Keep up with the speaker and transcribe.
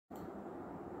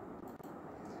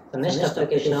The next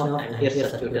application of Ampere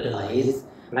circuital law is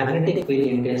magnetic field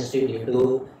intensity due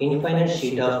to infinite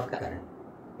sheet of current.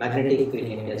 Magnetic field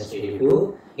intensity due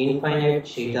to infinite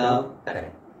sheet of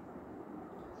current.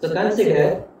 So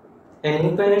consider an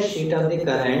infinite sheet of the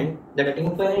current. That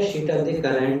infinite sheet of the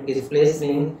current is placed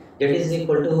in Z is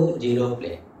equal to 0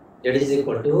 plane. Z is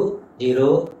equal to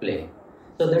 0 plane.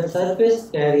 So that surface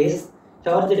carries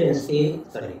surface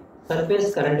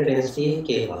current density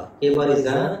K bar. K bar is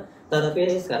the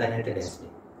surface current density.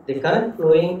 The current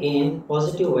flowing in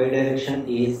positive y direction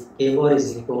is K bar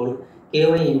is equal to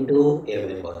Ky into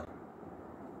Ay bar.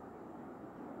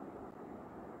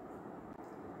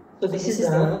 So this is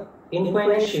the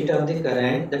infinite sheet of the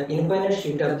current. That infinite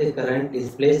sheet of the current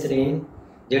is placed in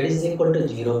Z is equal to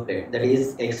 0 plane, that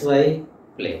is XY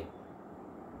plane.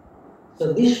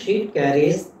 So this sheet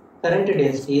carries current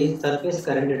density, surface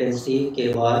current density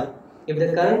K bar. If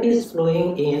the current is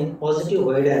flowing in positive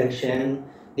y direction,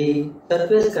 the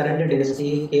surface current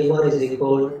density K bar is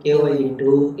equal to Ky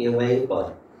into Ay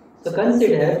bar. So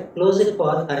consider closed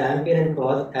path or Ampere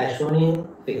path as shown in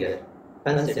figure.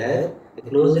 Consider the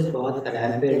closed path or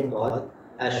Ampere path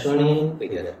as shown in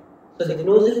figure. So the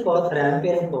closed path or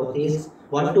Ampere path is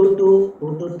 1 to 2,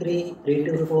 2 to 3, 3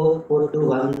 to 4, 4 to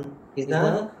 1 is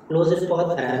the closed path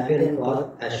or Ampere path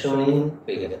as shown in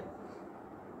figure.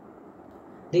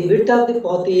 The width of the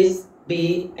path is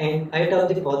B and height of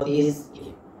the path is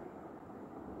A.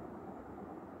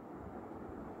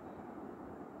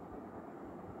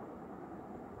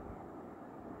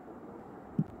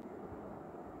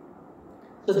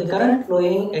 So the current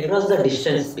flowing across the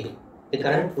distance B. The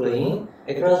current flowing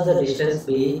across the distance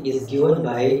B is given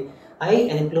by I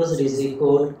enclosed is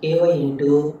equal to Ky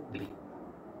into B.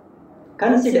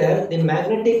 Consider the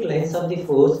magnetic lines of the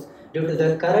force due to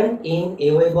the current in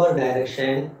Ay bar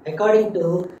direction according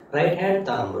to right hand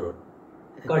thumb rule.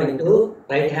 According to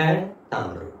right hand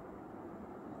thumb rule.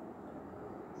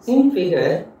 In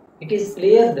figure, it is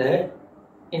clear that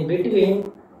in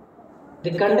between the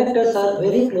conductors are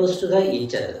very close to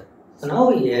each other. So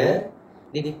now here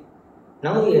the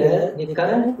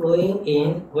current flowing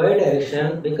in y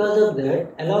direction, because of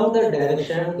that along that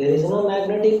direction there is no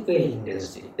magnetic field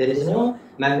intensity. There is no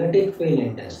magnetic field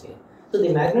intensity. So the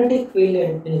magnetic field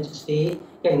intensity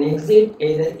can exist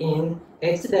either in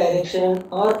x direction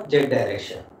or z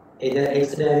direction. Either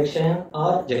x direction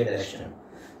or z direction.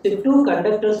 The two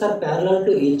conductors are parallel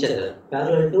to each other.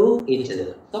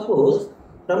 Suppose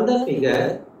from the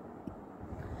figure,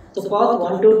 so path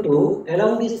 1 to 2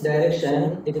 along this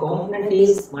direction the component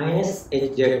is minus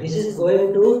hz. This is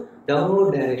going to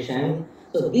downward direction.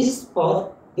 So this path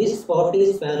is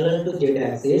parallel to z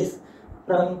axis.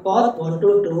 From path 1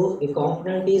 to 2 the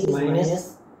component is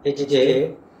minus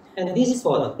hz, and this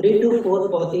path 3 to 4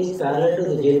 path is parallel to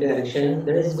the z direction,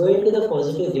 that is going to the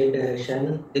positive z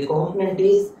direction. The component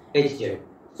is hz.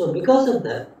 So because of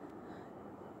that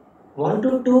 1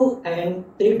 to 2 and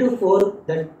 3 to 4,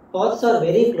 that paths are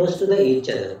very close to each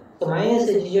other. So minus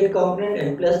hz component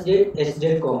and plus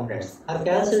hz components are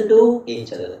cancelled to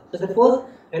each other. So therefore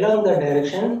along the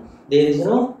direction there is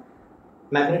no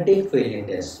magnetic field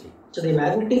intensity. So the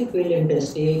magnetic field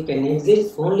intensity can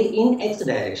exist only in x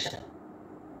direction.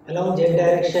 Along z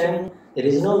direction there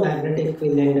is no magnetic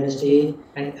field intensity,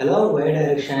 and along y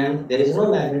direction there is no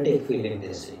magnetic field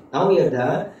intensity. Now here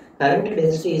the current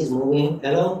density is moving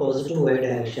along positive y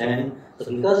direction.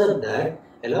 So because of that,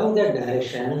 along that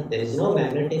direction there is no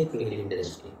magnetic field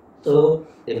intensity. So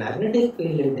the magnetic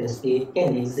field intensity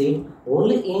can exist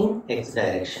only in x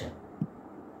direction.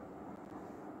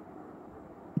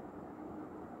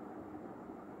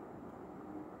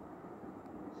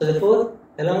 So therefore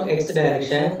along x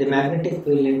direction the magnetic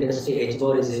field intensity h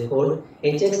bar is equal to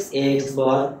hx ax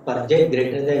bar for z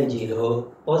greater than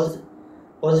 0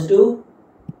 positive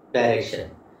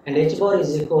direction, and h bar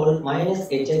is equal minus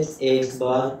hx ax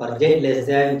bar for z less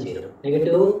than 0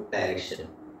 negative direction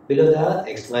below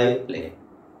the xy plane.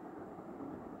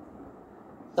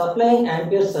 So applying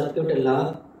Ampere circuital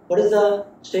law, what is the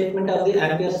statement of the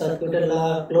Ampere circuital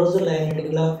law? Closed line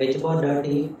integral of h bar dot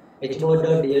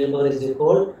dl bar is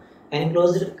equal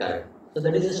enclosed current. So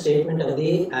that is the statement of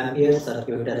the Ampere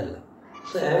circuital law.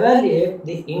 So evaluate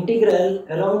the integral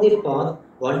along the path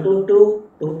 1 to 2,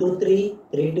 2 to 3,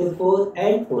 3 to 4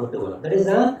 and 4 to 1. That is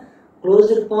a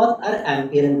closed path or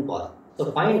Ampere path.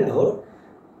 So find out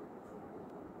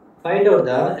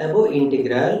the above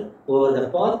integral over the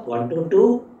path 1 to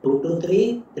 2, 2 to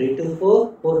 3, 3 to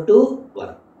 4, 4 to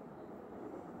 1.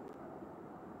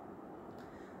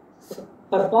 So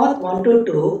for path 1 to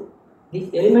 2, the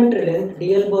elementary length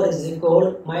dl bar is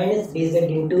equal minus dz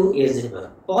into az bar.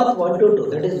 Path 1 to 2,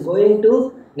 that is going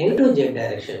to negative z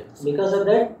direction. Because of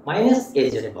that, minus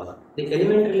az bar. The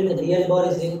elementary in the dl bar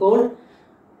is equal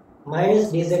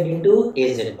minus dz into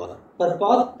az bar. For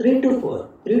path 3 to 4,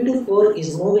 3 to 4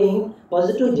 is moving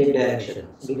positive z direction.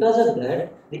 Because of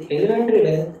that, the elementary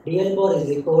length dl bar is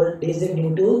equal dz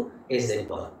into az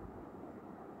bar.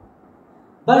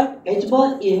 But h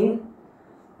bar in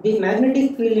the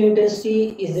magnetic field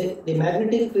intensity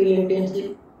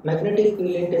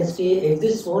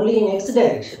exists only in x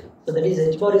direction. So that is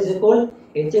h bar is equal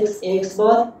hx ax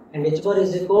bar and h bar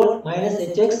is equal minus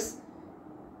hx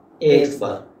ax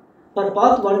bar. For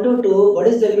path 1 to 2, what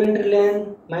is the elementary length?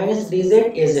 Minus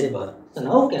dz az bar. So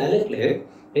now calculate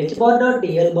h bar dot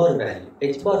dl bar value.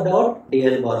 H bar dot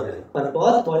dl bar value. For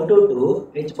path 1 to 2,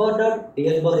 h bar dot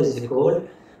dl bar is equal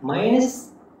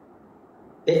minus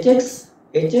hx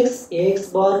ax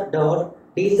bar dot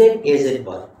dz az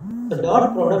bar. The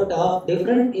dot product of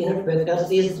different unit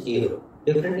vectors is 0.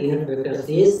 Different unit vectors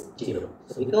is 0.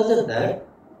 So because of that,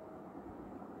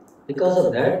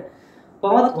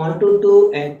 path 1 to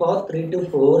 2 and path 3 to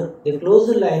 4, the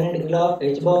closed line integral of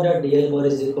h bar dot dl bar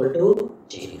is equal to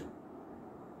 0.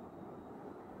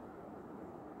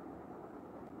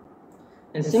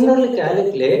 And similarly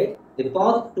calculate the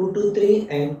path 2 to 3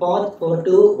 and path 4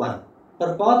 to 1.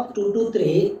 For path 2 to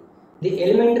 3, the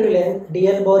elementary length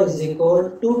dl bar is equal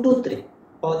to 2 to 3.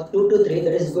 Path 2 to 3,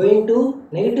 that is going to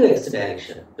negative x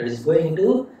direction.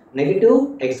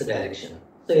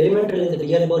 So elementary length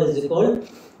dl bar is equal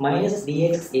minus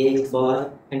dx ax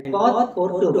bar, and path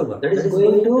 4 to 1, that is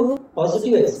going to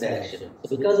positive x direction.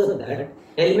 So because of that,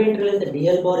 elementary length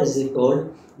dl bar is equal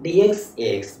dx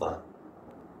ax bar.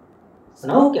 So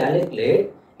now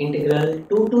calculate integral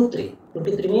 2 to 3. 2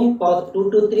 to 3 means path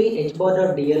 2 to 3 h bar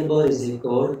dot dl bar is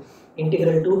equal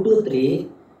integral 2 to 3.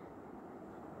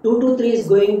 2 to 3 is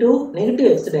going to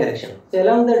negative x direction. So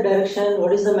along that direction,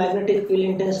 what is the magnetic field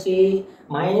intensity?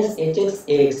 Minus hx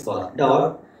ax bar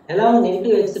dot along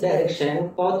negative x direction,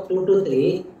 path 2 to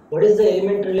 3, what is the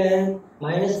elementary length?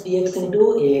 Minus dx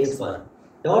into ax bar.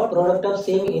 Dot product of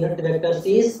same unit vectors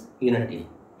is unity.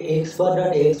 Ax bar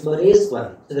dot ax bar is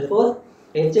 1. So therefore,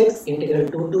 hx integral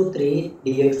 2 to 3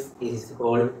 dx is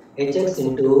equal hx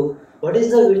into what is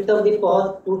the width of the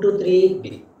path 2 to 3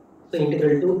 b. So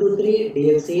integral 2 to 3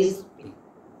 dx is b.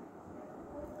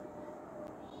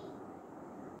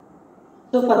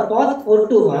 So for path 4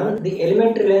 to 1, the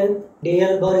elementary length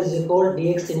dl bar is equal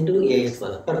dx into ax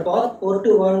bar. For path 4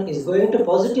 to 1 is going to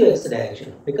positive x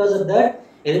direction. Because of that,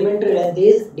 elementary length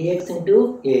is dx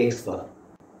into ax bar.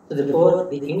 So therefore,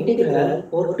 the integral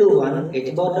 4 to 1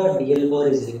 h bar dot dl bar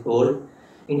is equal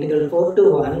integral 4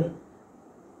 to 1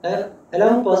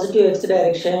 along positive x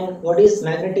direction. What is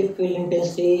magnetic field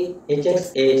intensity?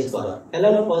 Hx ax bar.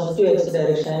 Along positive x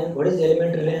direction, what is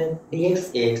elementary length?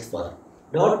 Dx ax bar.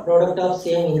 Dot product of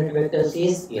same unit vectors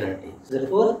is unity. So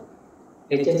therefore,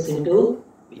 hx into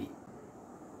b.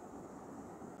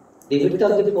 The width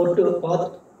of the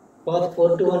path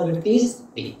 4 to 1 width is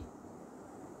b.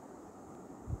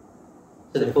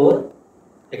 So therefore,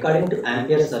 according to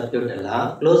Ampere's circuital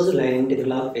law, closed line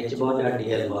integral of h bar dot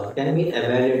dl bar can be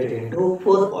evaluated into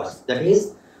 4 parts. That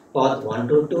is, path 1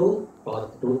 to 2,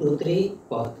 path 2 to 3,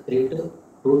 path 3 to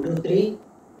 2 to 3,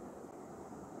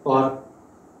 path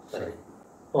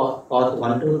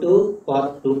 1 to 2,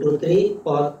 path 2 to 3,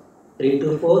 path 3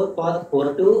 to 4, path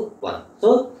 4 to 1.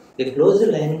 So the closed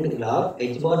line integral of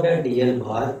h bar dot dl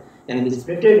bar can be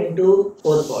split into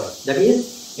 4 parts. That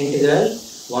is, integral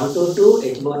 1 to 2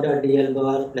 h bar dot dl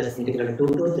bar plus integral 2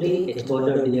 to 3 h bar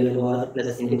dot dl bar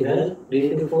plus integral 3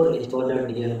 to 4 h bar dot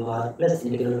dl bar plus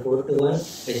integral 4 to 1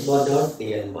 h bar dot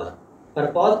dl bar. For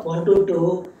path 1 to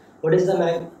 2, what is the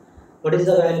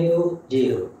value?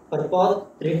 0. For path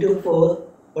 3 to 4,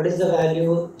 what is the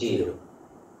value? 0.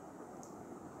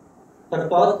 For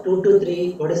path 2 to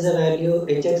 3, what is the value?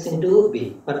 Hx into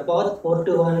b. For path 4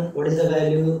 to 1, what is the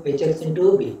value? Hx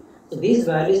into b. So these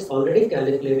values already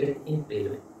calculated in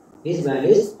previous. These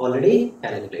values already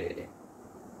calculated.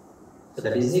 So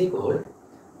that is equal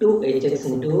to hx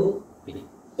into b.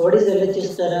 So what is the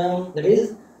LHS term? That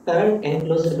is current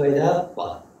enclosed by the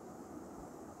path.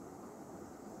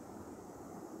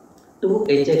 2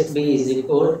 hxb is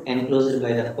equal enclosed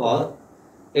by the path.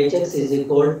 Hx is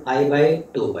equal I by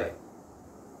 2 by.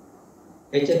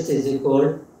 Hx is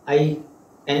equal I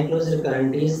enclosed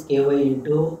current is ky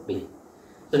into b.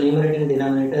 So numerator and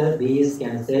denominator b is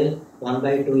cancelled 1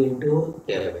 by 2 into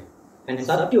ky. And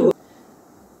substitute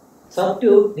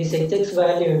this hx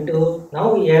value into,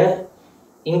 now here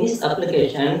in this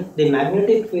application the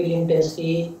magnetic field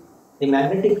intensity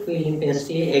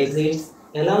exits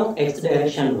along x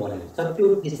direction only.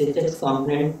 Substitute this hx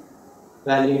component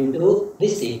value into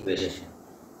this equation.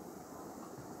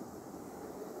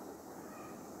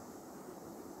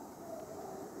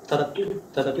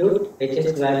 Substitute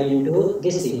Hx value into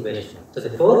this equation. So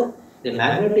therefore, the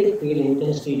magnetic field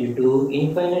intensity due to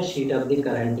infinite sheet of the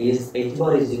current is H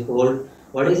bar is equal.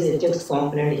 What is Hx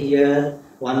component here?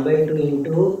 1 by 2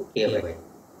 into Ky.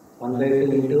 1 by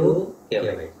 2 into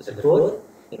Ky. So therefore,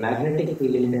 the magnetic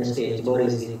field intensity H bar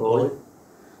is equal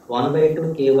 1 by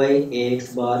 2 Ky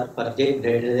Ax bar for jet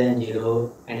greater than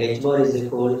 0 and H bar is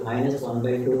equal minus 1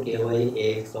 by 2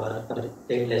 Ky Ax bar for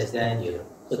jet less than 0.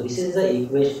 So this is the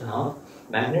equation of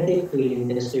magnetic field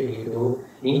intensity due to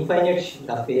infinite sheet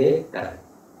of a current.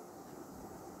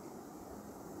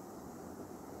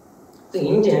 So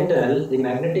in general, the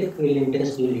magnetic field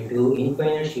intensity due to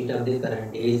infinite sheet of the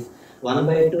current is 1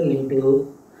 by 2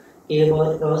 into K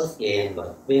bar cross An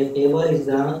bar, where K bar is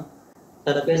the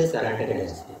surface current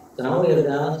density. So now here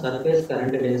the surface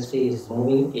current density is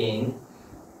moving in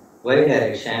y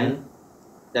direction.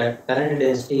 That current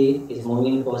density is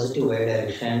moving in positive y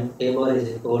direction. K bar is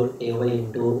equal Ky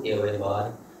into Ay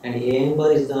bar, and An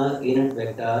bar is the unit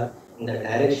vector in the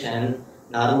direction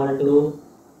normal to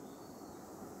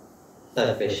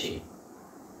surface sheet.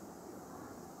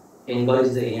 N bar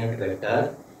is the unit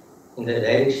vector in the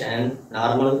direction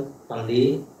normal from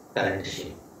the current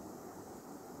sheet.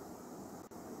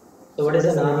 So what is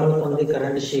the normal from the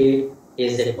current sheet?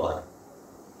 Az bar.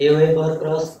 Ay bar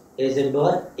cross Az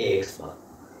bar Ax bar.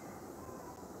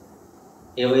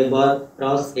 Ay bar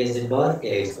cross Az bar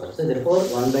Ax bar. So therefore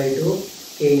 1 by 2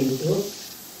 K into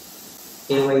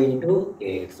Ky into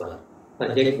Ax bar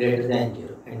for jet greater than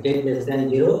 0 and jet less than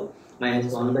 0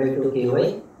 minus 1 by 2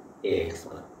 Ky Ax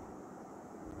bar.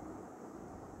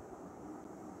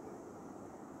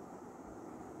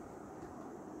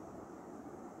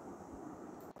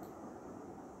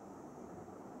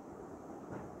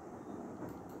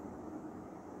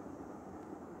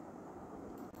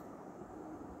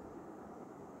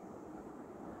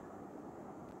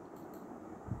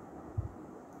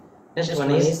 Next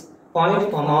one is point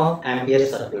form of Ampere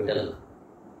circuital law.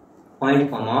 Point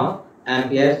form of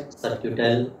Ampere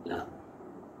circuital law.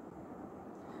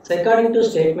 So according to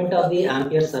statement of the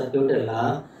Ampere circuital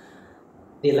law,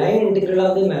 the line integral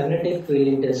of the magnetic field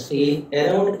intensity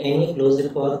around any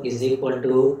closed path is equal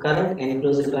to current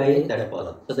enclosed by that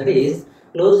path. So that is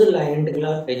closed line integral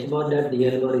of H bar dot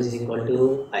dl bar is equal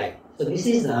to I. So this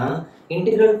is the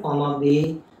integral form of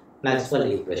the Maxwell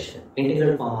equation.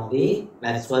 Integral form of the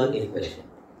Maxwell equation.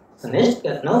 So next,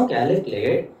 now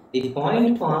calculate the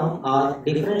point form or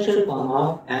differential form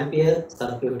of Ampere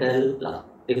circuital law.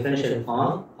 Differential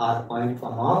form or point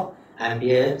form of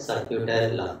Ampere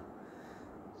circuital law.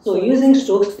 So using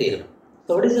Stokes theorem.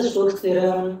 So what is the Stokes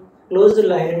theorem? Closed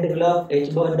line integral of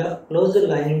H bar dot closed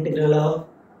line integral of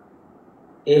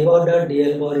A bar dot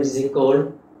dl bar is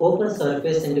equal open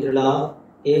surface integral of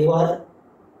A bar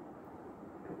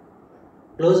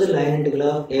closed line integral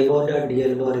of A bar dot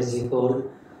dl bar is equal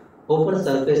open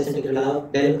surface integral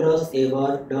of del cross A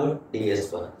bar dot ds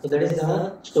bar. So that is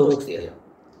the Stokes theorem.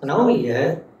 So now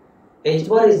here H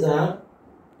bar is the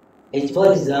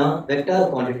vector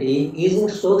quantity. Using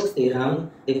Stokes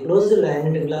theorem, the closed line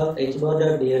integral of H bar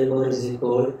dot dl bar is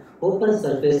equal open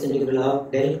surface integral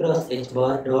of del cross H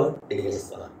bar dot ds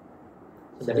bar.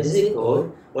 So that is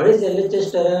equal. What is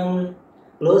LHS term?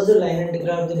 Closed line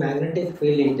integral of the magnetic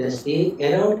field intensity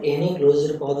around any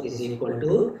closed path is equal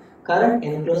to current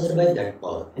enclosed by that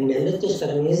path, and LHS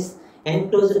term is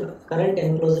current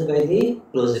enclosed by the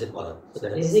closed path. So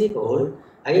that is equal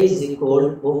I is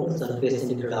equal open surface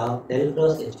integral of del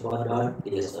cross H bar dot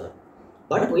ds bar.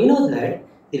 But we know that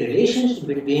the relationship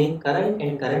between current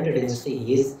and current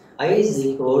density is I is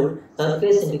equal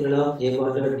surface integral of J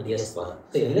bar dot ds bar.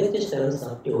 So LHS term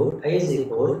substitute I is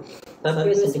equal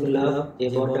surface integral of J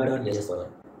bar dot ds bar.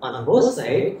 On both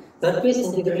sides, surface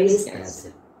integral is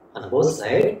cancelled. On both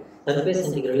sides, surface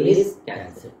integral is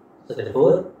cancelled. So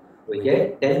therefore, we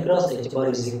get del cross H bar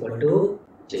is equal to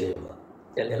J bar.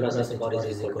 Del cross H bar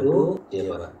is equal to J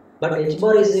bar. But H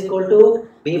bar is equal to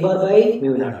V bar by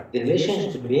mu naught. The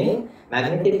relationship between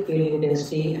magnetic field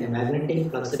intensity and magnetic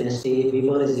flux density, V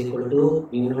bar is equal to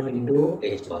mu naught into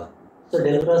H bar. So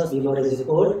del cross V bar is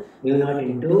equal mu naught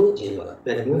into J bar,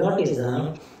 where mu naught is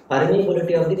the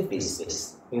permeability of the free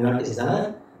space. Mu naught is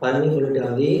the permeability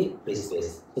of the free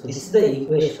space. So this is the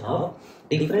equation of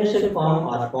differential form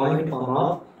or point form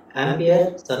of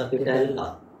Ampere circuital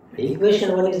law. The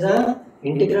equation 1 is the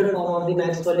integral form of the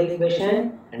Maxwell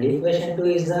equation, and equation 2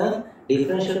 is the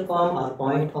differential form or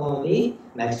point form of the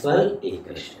Maxwell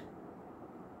equation.